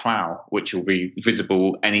 say, the Plough, which will be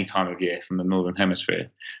visible any time of year from the Northern Hemisphere.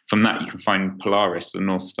 From that, you can find Polaris, the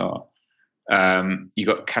North Star. You've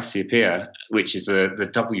got Cassiopeia, which is the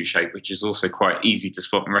W shape, which is also quite easy to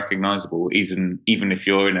spot and recognizable, even if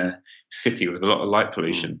you're in a city with a lot of light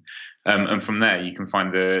pollution. And from there, you can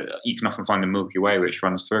often find the Milky Way, which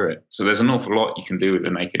runs through it. So there's an awful lot you can do with the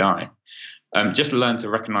naked eye. Just learn to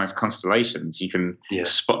recognize constellations. You can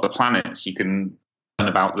spot the planets. You can learn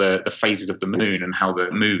about the phases of the moon and how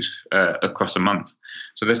it moves across a month.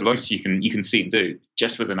 So there's lots you can see and do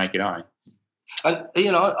just with the naked eye. And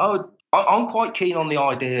I'm quite keen on the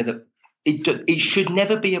idea that it should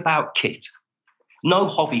never be about kit. No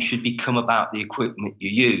hobby should become about the equipment you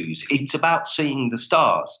use. It's about seeing the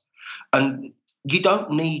stars. And you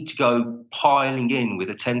don't need to go piling in with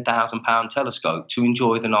a £10,000 telescope to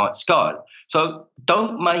enjoy the night sky. So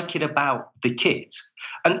don't make it about the kit.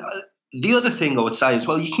 And the other thing I would say as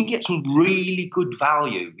well, you can get some really good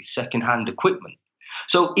value with second-hand equipment.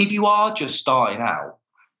 So if you are just starting out,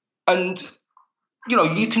 and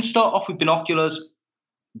you can start off with binoculars.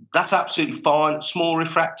 That's absolutely fine. Small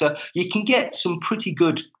refractor. You can get some pretty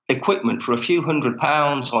good equipment for a few £100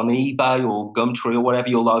 on eBay or Gumtree or whatever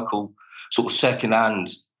your local sort of second-hand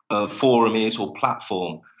forum is or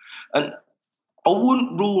platform. And I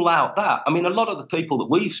wouldn't rule out that. I mean, a lot of the people that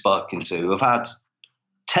we've spoken to have had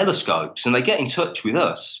telescopes, and they get in touch with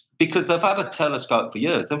us because they've had a telescope for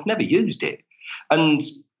years. They've never used it. And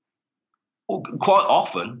quite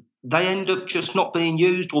often, they end up just not being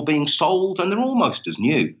used or being sold, and they're almost as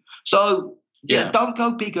new. So, don't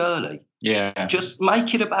go big early. Yeah. Just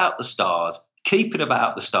make it about the stars. Keep it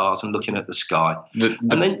about the stars and looking at the sky.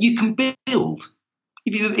 And then you can build.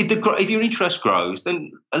 If your interest grows,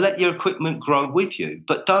 then let your equipment grow with you.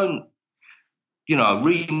 But don't,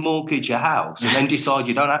 remortgage your house and then decide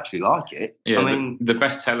you don't actually like it. Yeah, I mean, the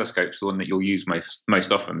best telescope's the one that you'll use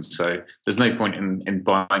most often. So there's no point in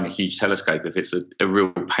buying a huge telescope if it's a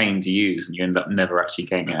real pain to use and you end up never actually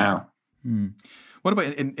getting it out. What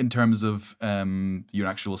about in terms of your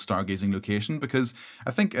actual stargazing location? Because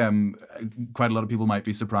I think quite a lot of people might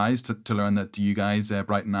be surprised to learn that you guys,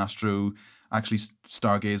 Brighton Astro, actually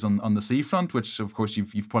stargaze on the seafront, which of course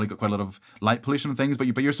you've probably got quite a lot of light pollution and things, but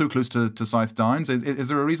you're so close to South Downs. Is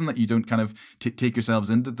there a reason that you don't kind of take yourselves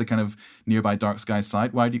into the kind of nearby dark sky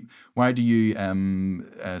site? Why do you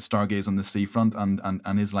stargaze on the seafront,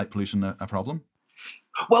 and is light pollution a problem?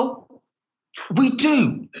 Well, we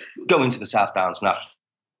do go into the South Downs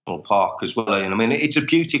National Park as well. And I mean, it's a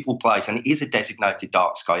beautiful place and it is a designated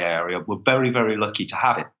dark sky area. We're very, very lucky to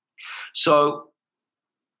have it. So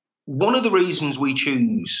one of the reasons we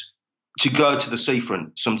choose to go to the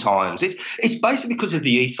seafront sometimes, it's basically because of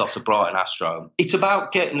the ethos of Brighton Astro. It's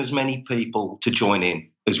about getting as many people to join in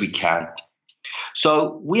as we can.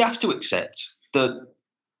 So we have to accept that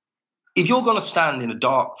if you're going to stand in a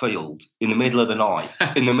dark field in the middle of the night,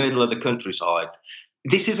 in the middle of the countryside,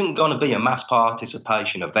 this isn't going to be a mass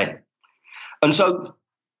participation event. And so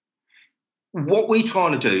what we're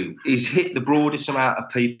trying to do is hit the broadest amount of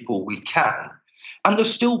people we can. And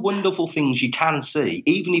there's still wonderful things you can see,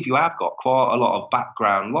 even if you have got quite a lot of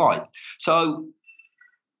background light. So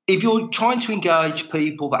if you're trying to engage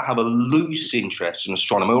people that have a loose interest in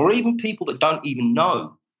astronomy, or even people that don't even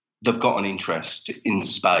know they've got an interest in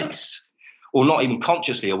space, or not even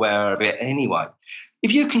consciously aware of it anyway,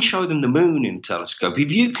 if you can show them the moon in a telescope,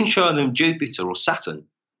 if you can show them Jupiter or Saturn,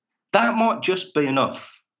 that might just be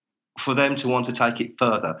enough for them to want to take it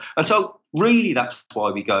further. And so really that's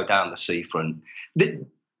why we go down the seafront. The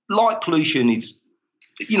light pollution is,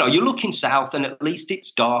 you're looking south and at least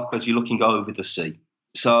it's dark as you're looking over the sea.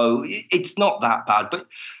 So it's not that bad. But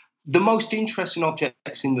the most interesting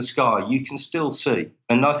objects in the sky you can still see.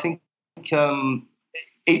 And I think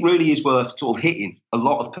it really is worth sort of hitting a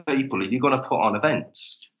lot of people if you're going to put on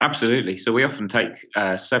events. Absolutely. So we often take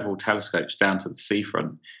several telescopes down to the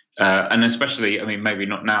seafront. And especially, I mean, maybe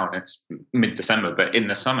not now, it's mid-December, but in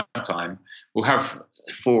the summertime, we'll have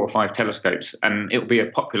 4 or 5 telescopes and it'll be a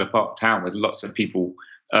popular part of town with lots of people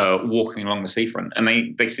walking along the seafront.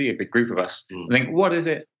 And they see a big group of us and think, what is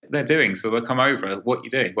it they're doing? So they'll come over. What are you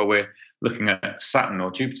doing? Well, we're looking at Saturn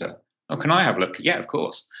or Jupiter. Oh, can I have a look? Yeah, of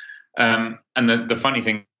course. And the funny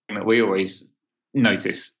thing that we always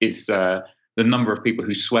notice is the number of people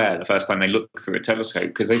who swear the first time they look through a telescope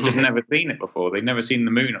because they've just never seen it before. They've never seen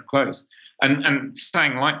the moon up close. And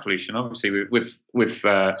saying light pollution, obviously, with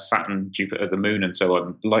Saturn, Jupiter, the moon, and so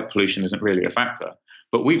on, light pollution isn't really a factor.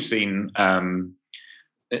 But we've seen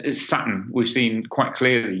Saturn. We've seen quite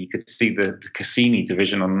clearly. You could see the Cassini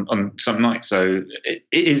division on some nights. So it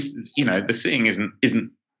is, the seeing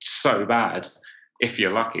isn't so bad if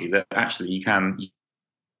you're lucky that actually you can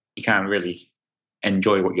really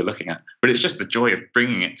enjoy what you're looking at. But it's just the joy of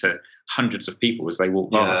bringing it to hundreds of people as they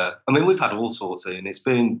walk past. Yeah, I mean, we've had all sorts in. It's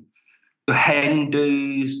been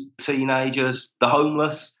Hindus, teenagers, the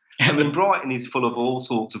homeless. I mean, Brighton is full of all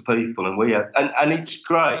sorts of people, and it's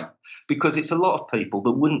great because it's a lot of people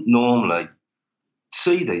that wouldn't normally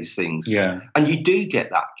see these things. Yeah, and you do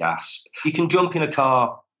get that gasp. You can jump in a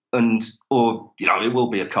car. Or it will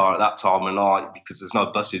be a car at that time of night because there's no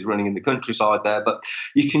buses running in the countryside there. But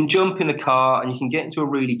you can jump in a car and you can get into a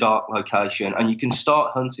really dark location and you can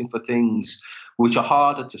start hunting for things which are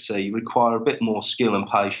harder to see, require a bit more skill and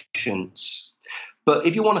patience. But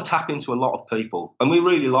if you want to tap into a lot of people, and we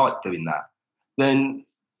really like doing that, then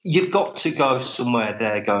you've got to go somewhere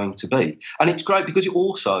they're going to be. And it's great because it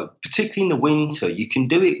also, particularly in the winter, you can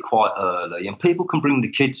do it quite early and people can bring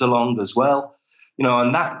the kids along as well.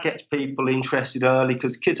 And that gets people interested early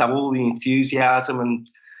because kids have all the enthusiasm and,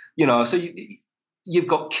 so you've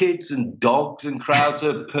got kids and dogs and crowds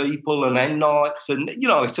of people and end nights and,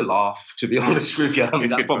 it's a laugh, to be honest with you. I mean,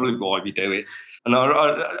 that's probably why we do it. And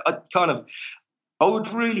I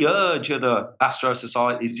would really urge other Astro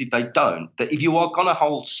Societies, if they don't, that if you are going to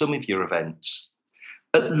hold some of your events,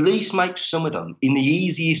 at least make some of them in the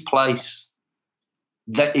easiest place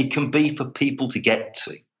that it can be for people to get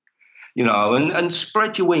to. And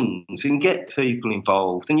spread your wings and get people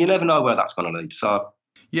involved. And you never know where that's going to lead. So,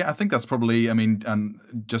 yeah, I think that's probably, and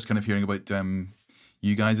just kind of hearing about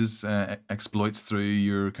you guys' exploits through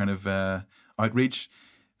your kind of outreach,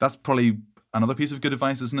 that's probably another piece of good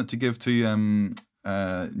advice, isn't it, to give to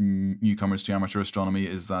newcomers to amateur astronomy,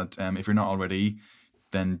 is that if you're not already,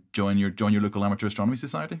 then join your local amateur astronomy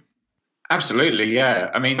society. Absolutely, yeah.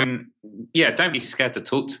 I mean, yeah, don't be scared to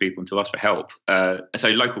talk to people and to ask for help. So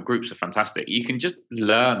local groups are fantastic. You can just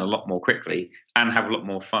learn a lot more quickly and have a lot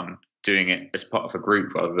more fun doing it as part of a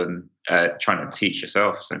group rather than trying to teach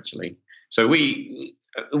yourself, essentially. So we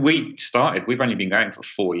started, we've only been going for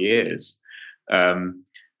 4 years. I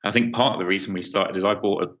think part of the reason we started is I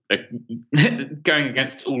bought going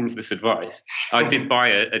against all of this advice, I did buy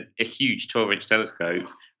a huge 12-inch telescope.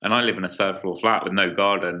 And I live in a 3rd floor flat with no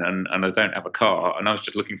garden and I don't have a car. And I was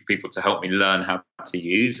just looking for people to help me learn how to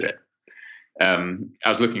use it. I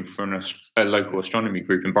was looking for a local astronomy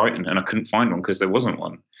group in Brighton and I couldn't find one because there wasn't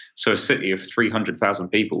one. So a city of 300,000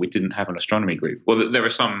 people, we didn't have an astronomy group. Well, there were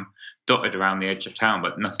some dotted around the edge of town,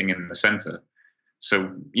 but nothing in the centre.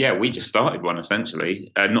 So, yeah, we just started one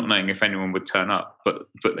essentially, not knowing if anyone would turn up, but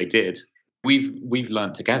they did. We've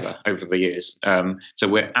learned together over the years, so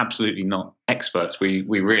we're absolutely not experts. We've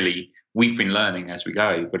been learning as we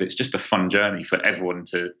go, but it's just a fun journey for everyone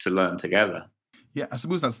to learn together. Yeah, I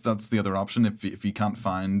suppose that's the other option. If you can't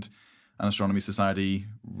find an astronomy society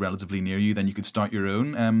relatively near you, then you could start your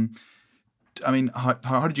own. I mean,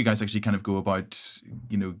 how did you guys actually kind of go about,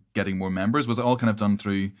 getting more members? Was it all kind of done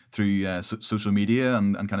through social media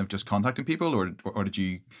and kind of just contacting people, or did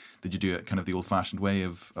you do it kind of the old-fashioned way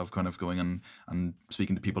of kind of going and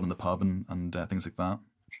speaking to people in the pub and things like that?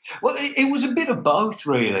 Well, it was a bit of both,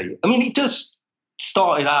 really. I mean, it just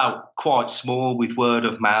started out quite small with word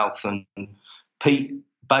of mouth, and Pete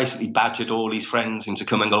basically badgered all his friends into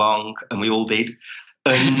coming along, and we all did.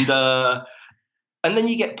 And then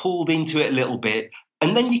you get pulled into it a little bit,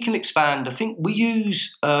 and then you can expand. I think we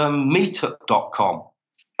use meetup.com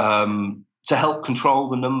to help control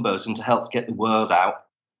the numbers and to help get the word out.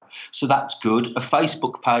 So that's good. A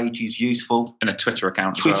Facebook page is useful. And a Twitter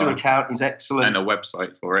account. Twitter account is excellent. And a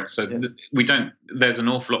website for it. So there's an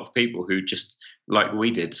awful lot of people who just, like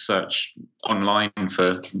we did, search online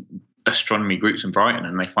for astronomy groups in Brighton,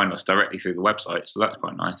 and they find us directly through the website. So that's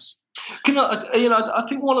quite nice. I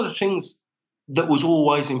think one of the things that was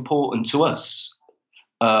always important to us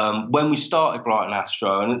when we started Brighton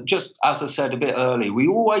Astro, and just as I said a bit earlier, we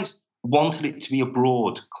always wanted it to be a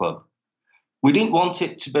broad club. We didn't want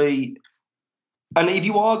it to be, and if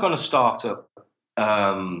you are going to start up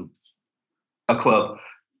a club,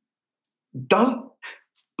 don't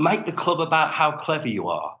make the club about how clever you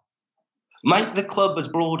are. Make the club as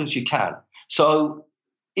broad as you can. So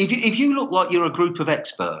if you look like you're a group of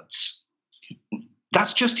experts,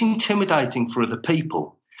 that's just intimidating for other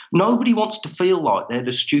people. Nobody wants to feel like they're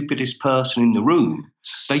the stupidest person in the room.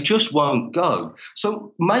 They just won't go.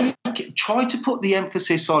 So try to put the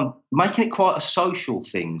emphasis on making it quite a social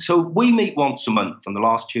thing. So we meet once a month on the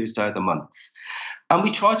last Tuesday of the month, and we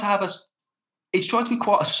try to it's trying to be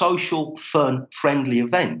quite a social, fun, friendly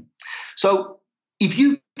event. So if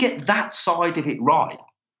you get that side of it right,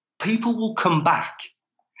 people will come back.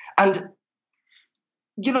 And,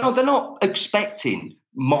 they're not expecting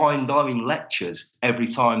mind-blowing lectures every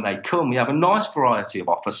time they come. We have a nice variety of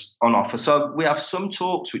offers on offer. So we have some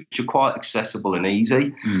talks which are quite accessible and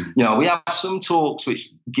easy. We have some talks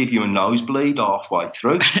which give you a nosebleed halfway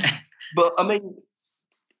through. But,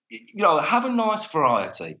 have a nice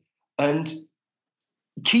variety and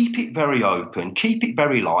keep it very open, keep it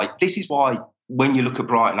very light. This is why when you look at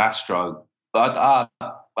Brighton Astro, our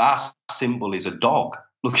symbol is a dog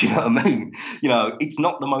looking at a moon. It's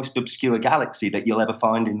not the most obscure galaxy that you'll ever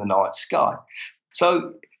find in the night sky.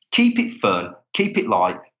 So keep it fun, keep it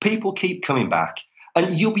light. People keep coming back,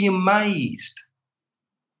 and you'll be amazed.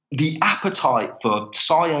 The appetite for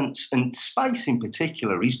science and space in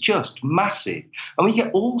particular is just massive. And we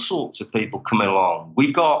get all sorts of people coming along.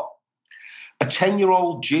 We've got a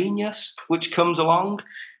 10-year-old genius which comes along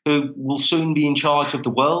who will soon be in charge of the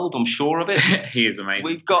world, I'm sure of it. He is amazing.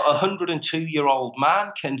 We've got a 102-year-old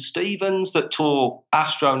man, Ken Stevens, that taught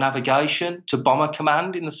astronavigation to Bomber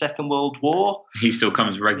Command in the Second World War. He still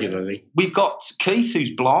comes regularly. We've got Keith,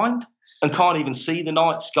 who's blind and can't even see the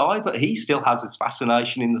night sky, but he still has his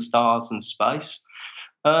fascination in the stars and space.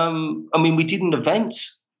 We did an event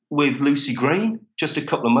with Lucy Green just a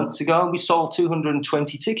couple of months ago, and we sold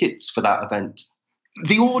 220 tickets for that event.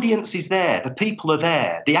 The audience is there, the people are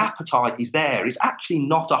there, the appetite is there. It's actually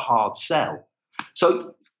not a hard sell.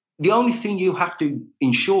 So the only thing you have to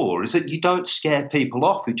ensure is that you don't scare people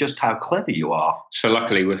off with just how clever you are. So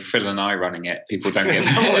luckily with Phil and I running it, people don't get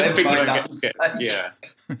yeah.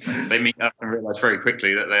 They meet up and realise very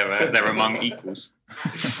quickly that they're among equals.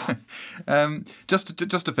 Just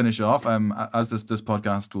to finish off, as this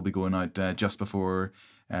podcast will be going out just before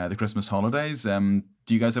the Christmas holidays,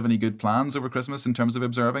 do you guys have any good plans over Christmas in terms of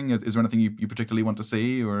observing? Is there anything you particularly want to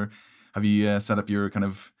see, or have you set up your kind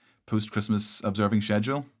of post-Christmas observing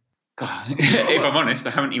schedule? God, if I'm honest,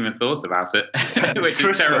 I haven't even thought about it, which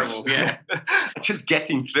is terrible. Yeah, just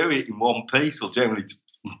getting through it in one piece will generally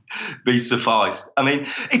be suffice.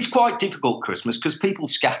 It's quite difficult Christmas because people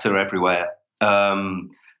scatter everywhere. A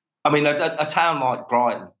town like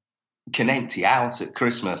Brighton can empty out at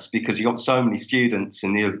Christmas because you've got so many students,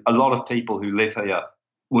 and a lot of people who live here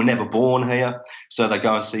were never born here, so they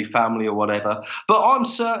go and see family or whatever. But I'm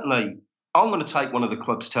going to take one of the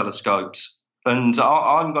club's telescopes, and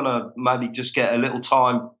I'm going to maybe just get a little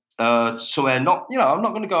time somewhere. I'm not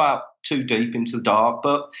going to go out too deep into the dark,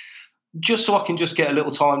 but just so I can just get a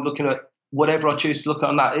little time looking at whatever I choose to look at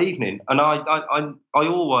on that evening. And I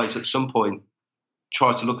always at some point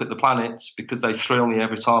try to look at the planets because they thrill me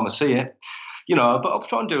every time I see it, but I'll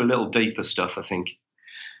try and do a little deeper stuff, I think.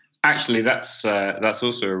 Actually, that's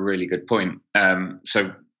also a really good point.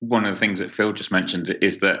 So one of the things that Phil just mentioned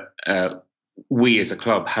is that we as a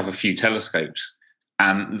club have a few telescopes,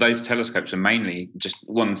 and those telescopes are mainly just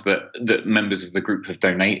ones that members of the group have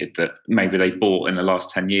donated that maybe they bought in the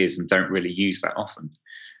last 10 years and don't really use that often.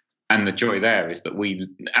 And the joy there is that we,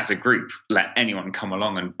 as a group, let anyone come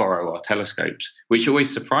along and borrow our telescopes, which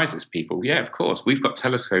always surprises people. Yeah, of course, we've got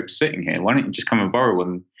telescopes sitting here. Why don't you just come and borrow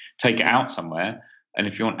one, take it out somewhere? And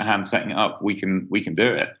if you want a hand setting it up, we can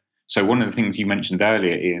do it. So one of the things you mentioned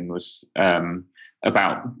earlier, Ian, was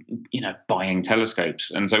about buying telescopes.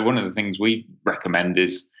 And so one of the things we recommend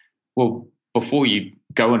is, well, before you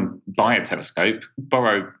go and buy a telescope,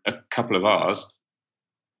 borrow a couple of ours,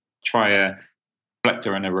 try a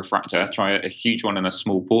reflector and a refractor, try a huge one and a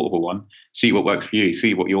small portable one, see what works for you,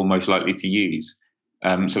 see what you're most likely to use.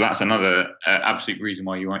 So that's another absolute reason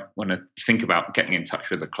why you might want to think about getting in touch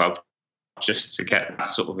with the club, just to get that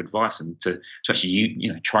sort of advice and to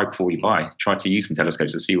actually try before you buy. Try to use some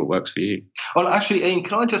telescopes to see what works for you. Well, actually, Ian,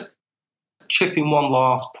 can I just chip in one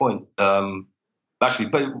last point? Actually,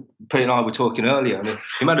 Pete and I were talking earlier, and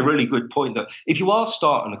he made a really good point that if you are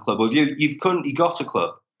starting a club, or if you've currently got a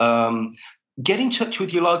club, get in touch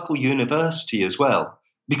with your local university as well,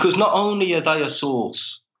 because not only are they a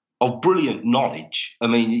source of brilliant knowledge. I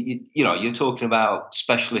mean, you're talking about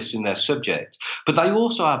specialists in their subject, but they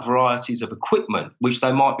also have varieties of equipment which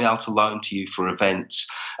they might be able to loan to you for events.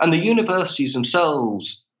 And the universities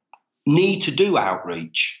themselves need to do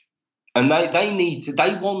outreach, and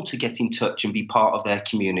they want to get in touch and be part of their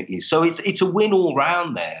communities. So it's a win all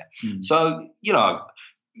round there. So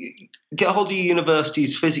get a hold of your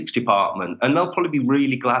university's physics department, and they'll probably be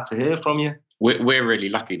really glad to hear from you. We're really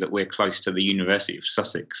lucky that we're close to the University of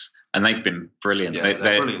Sussex, and they've been brilliant. Yeah,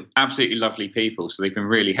 they're brilliant. Absolutely lovely people, so they've been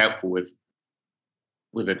really helpful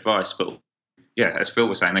with advice. But yeah, as Phil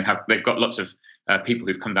was saying, they've got lots of people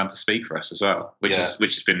who've come down to speak for us as well, which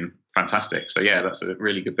has been fantastic. So yeah, that's a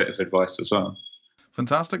really good bit of advice as well.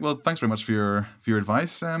 Fantastic. Well, thanks very much for your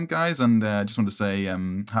advice, guys. And I just want to say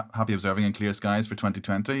happy observing in clear skies for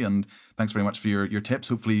 2020. And thanks very much for your tips.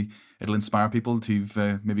 Hopefully it'll inspire people who've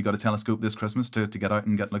maybe got a telescope this Christmas to get out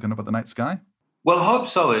and get looking up at the night sky. Well, I hope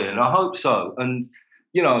so, Ian. I hope so. And,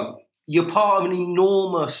 you're part of an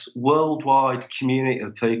enormous worldwide community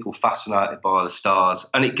of people fascinated by the stars.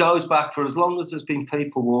 And it goes back for as long as there's been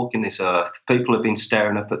people walking this earth. People have been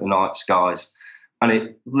staring up at the night skies. And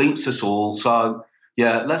it links us all. So,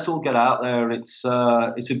 yeah, let's all get out there. It's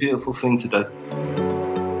a beautiful thing to do.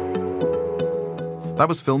 That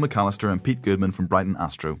was Phil McAllister and Pete Goodman from Brighton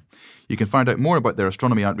Astro. You can find out more about their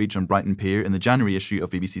astronomy outreach on Brighton Pier in the January issue of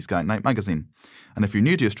BBC Sky at Night magazine. And if you're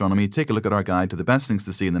new to astronomy, take a look at our guide to the best things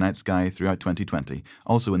to see in the night sky throughout 2020,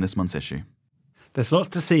 also in this month's issue. There's lots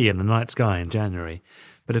to see in the night sky in January,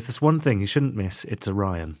 but if there's one thing you shouldn't miss, it's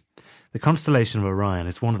Orion. The constellation of Orion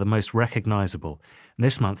is one of the most recognisable, and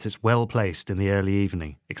this month it's well placed in the early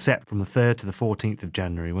evening, except from the 3rd to the 14th of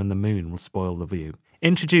January when the moon will spoil the view.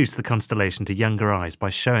 Introduce the constellation to younger eyes by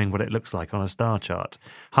showing what it looks like on a star chart,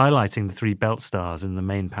 highlighting the 3 belt stars in the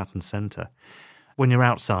main pattern centre. When you're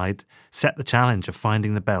outside, set the challenge of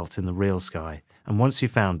finding the belt in the real sky, and once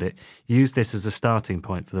you've found it, use this as a starting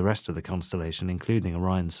point for the rest of the constellation, including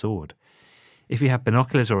Orion's sword. If you have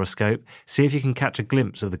binoculars or a scope, see if you can catch a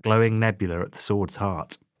glimpse of the glowing nebula at the sword's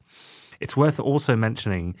heart. It's worth also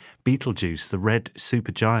mentioning Betelgeuse, the red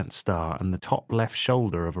supergiant star, and the top left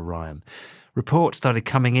shoulder of Orion. Reports started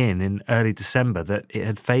coming in early December that it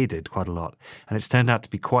had faded quite a lot, and it's turned out to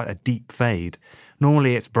be quite a deep fade.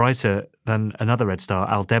 Normally it's brighter than another red star,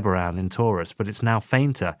 Aldebaran in Taurus, but it's now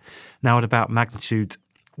fainter, now at about magnitude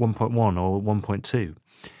 1.1 or 1.2.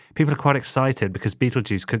 People are quite excited because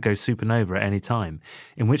Betelgeuse could go supernova at any time,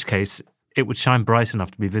 in which case it would shine bright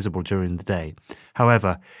enough to be visible during the day.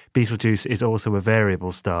 However, Betelgeuse is also a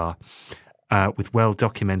variable star with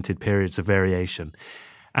well-documented periods of variation,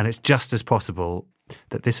 and it's just as possible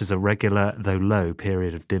that this is a regular, though low,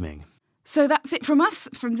 period of dimming. So that's it from us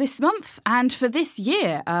from this month and for this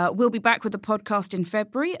year. We'll be back with the podcast in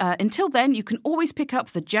February. Until then, you can always pick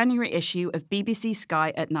up the January issue of BBC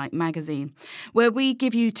Sky at Night magazine, where we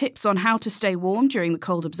give you tips on how to stay warm during the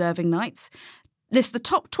cold observing nights, list the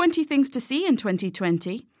top 20 things to see in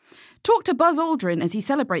 2020, talk to Buzz Aldrin as he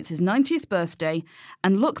celebrates his 90th birthday,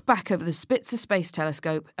 and look back over the Spitzer Space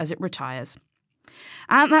Telescope as it retires.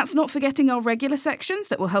 And that's not forgetting our regular sections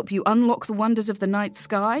that will help you unlock the wonders of the night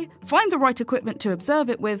sky, find the right equipment to observe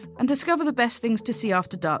it with, and discover the best things to see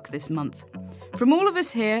after dark this month. From all of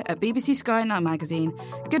us here at BBC Sky at Night magazine,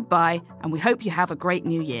 goodbye, and we hope you have a great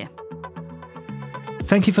new year.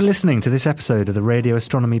 Thank you for listening to this episode of the Radio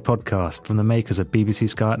Astronomy podcast from the makers of BBC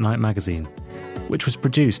Sky at Night magazine, which was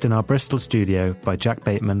produced in our Bristol studio by Jack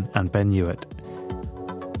Bateman and Ben Hewitt.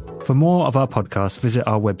 For more of our podcasts, visit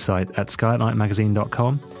our website at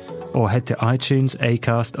skyatnightmagazine.com or head to iTunes,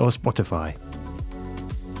 Acast or Spotify.